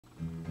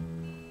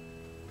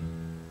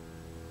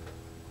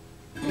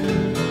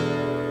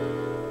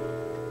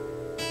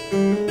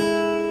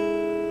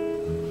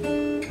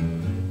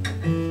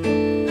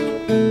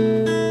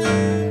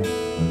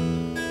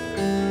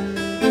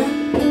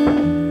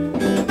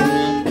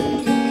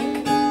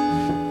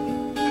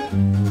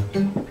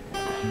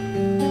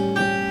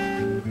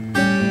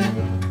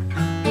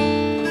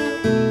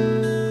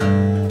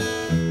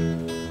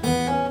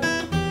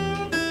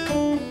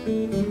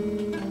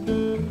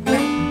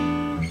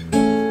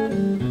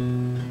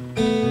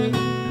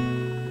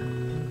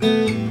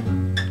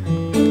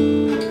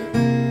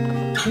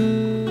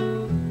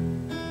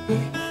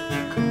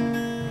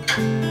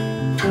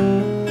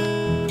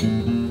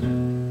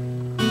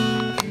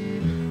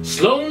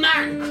Slow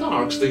night,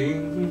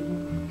 Clarksdale,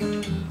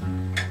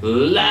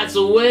 lights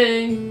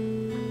away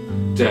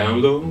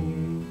down low.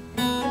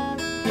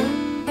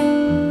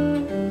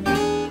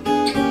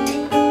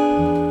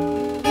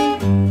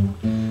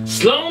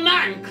 Slow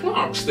night,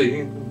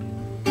 Clarksdale,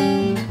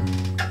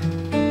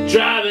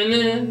 driving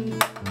in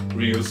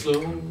real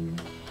slow.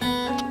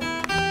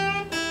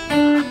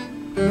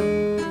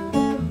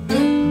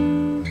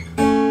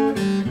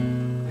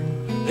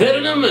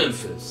 Heading to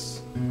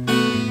Memphis,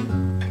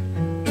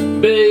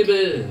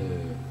 baby,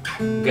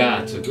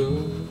 got to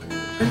go.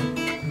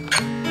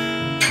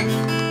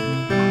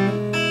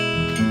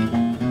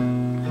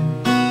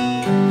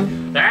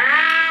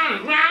 Down the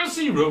ground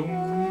zero,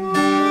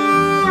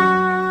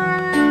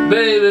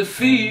 baby,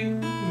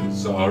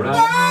 feels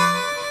alright.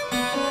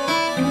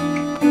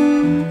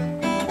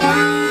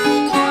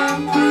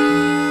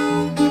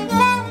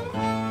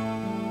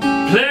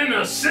 Playing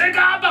a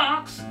cigar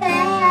box,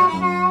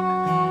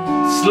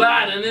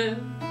 sliding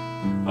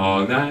in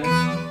all night.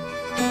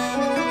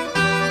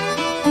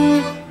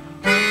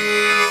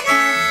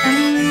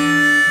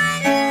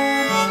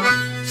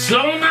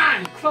 Slow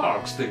night,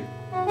 Clarksdale,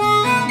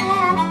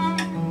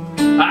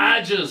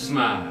 I just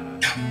might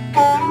get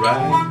it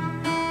right.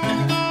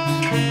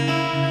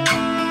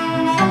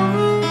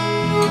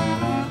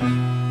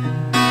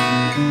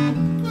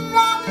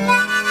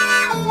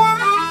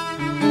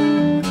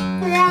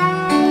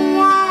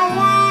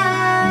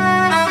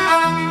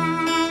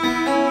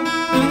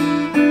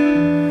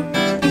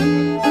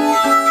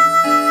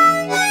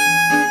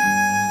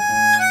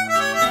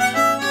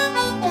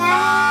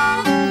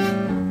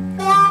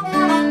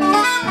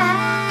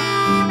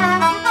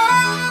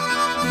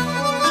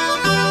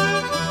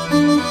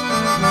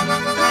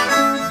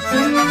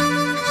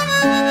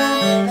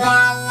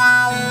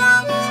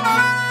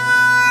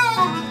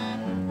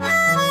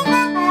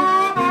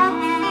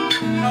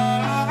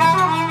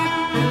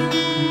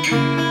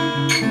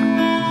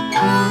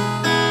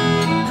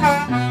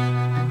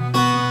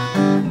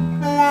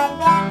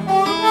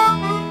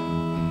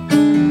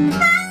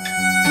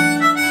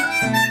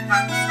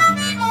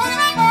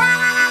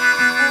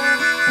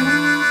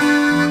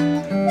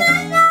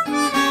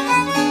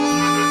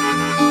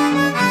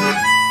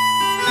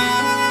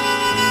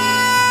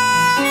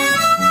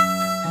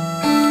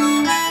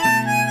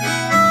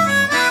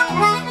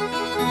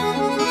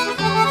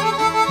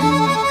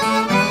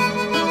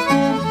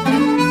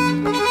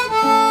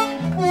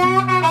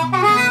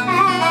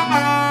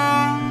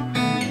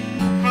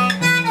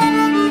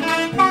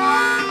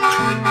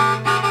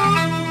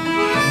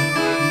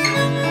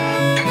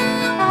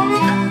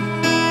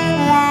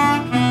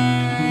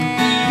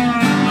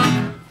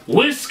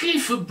 Whiskey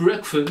for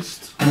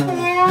breakfast at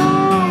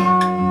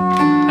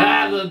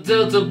the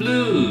Delta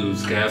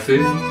Blues Cafe.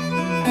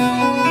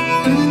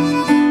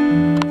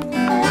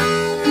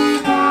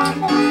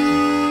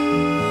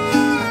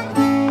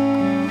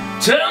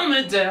 Tell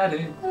me,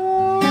 Daddy,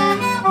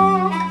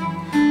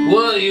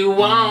 what you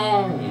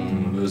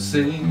want to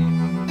see.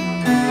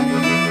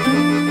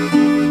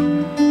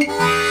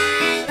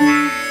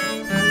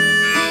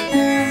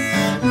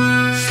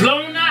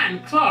 Slow night in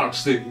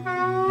Clarksdale,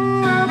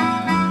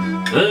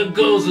 there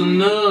goes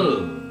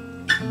another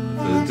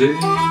day.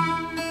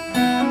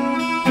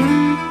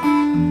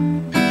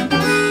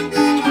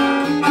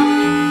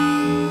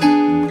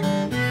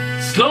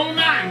 Slow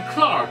night in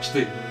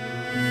Clarksdale,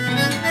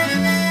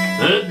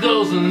 there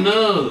goes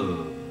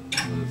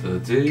another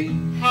day.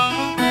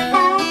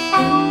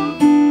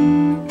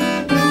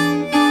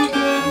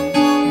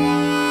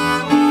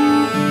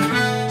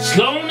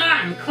 Slow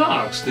night in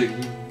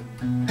Clarksdale,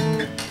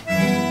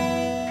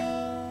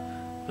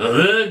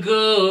 there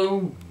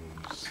goes.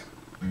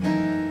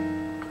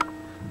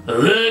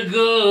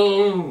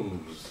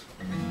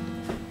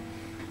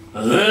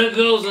 There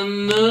goes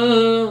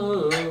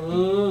another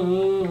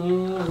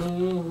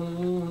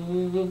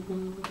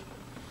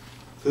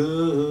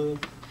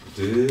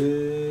day.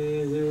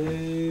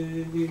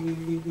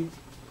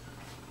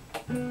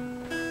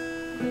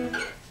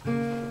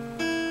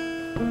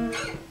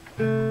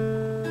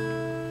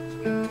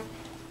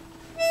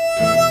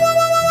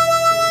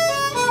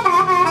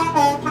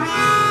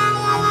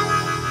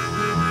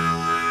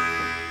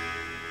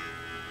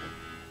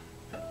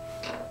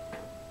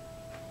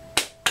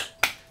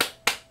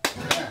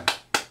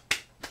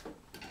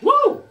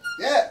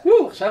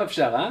 עכשיו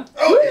אפשר, אה?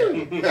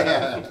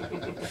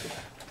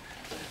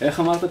 איך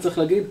אמרת צריך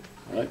להגיד?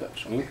 רגע,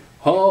 שומעים?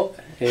 הו...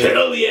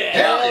 Hell yeah!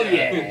 Hell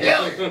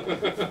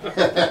yeah!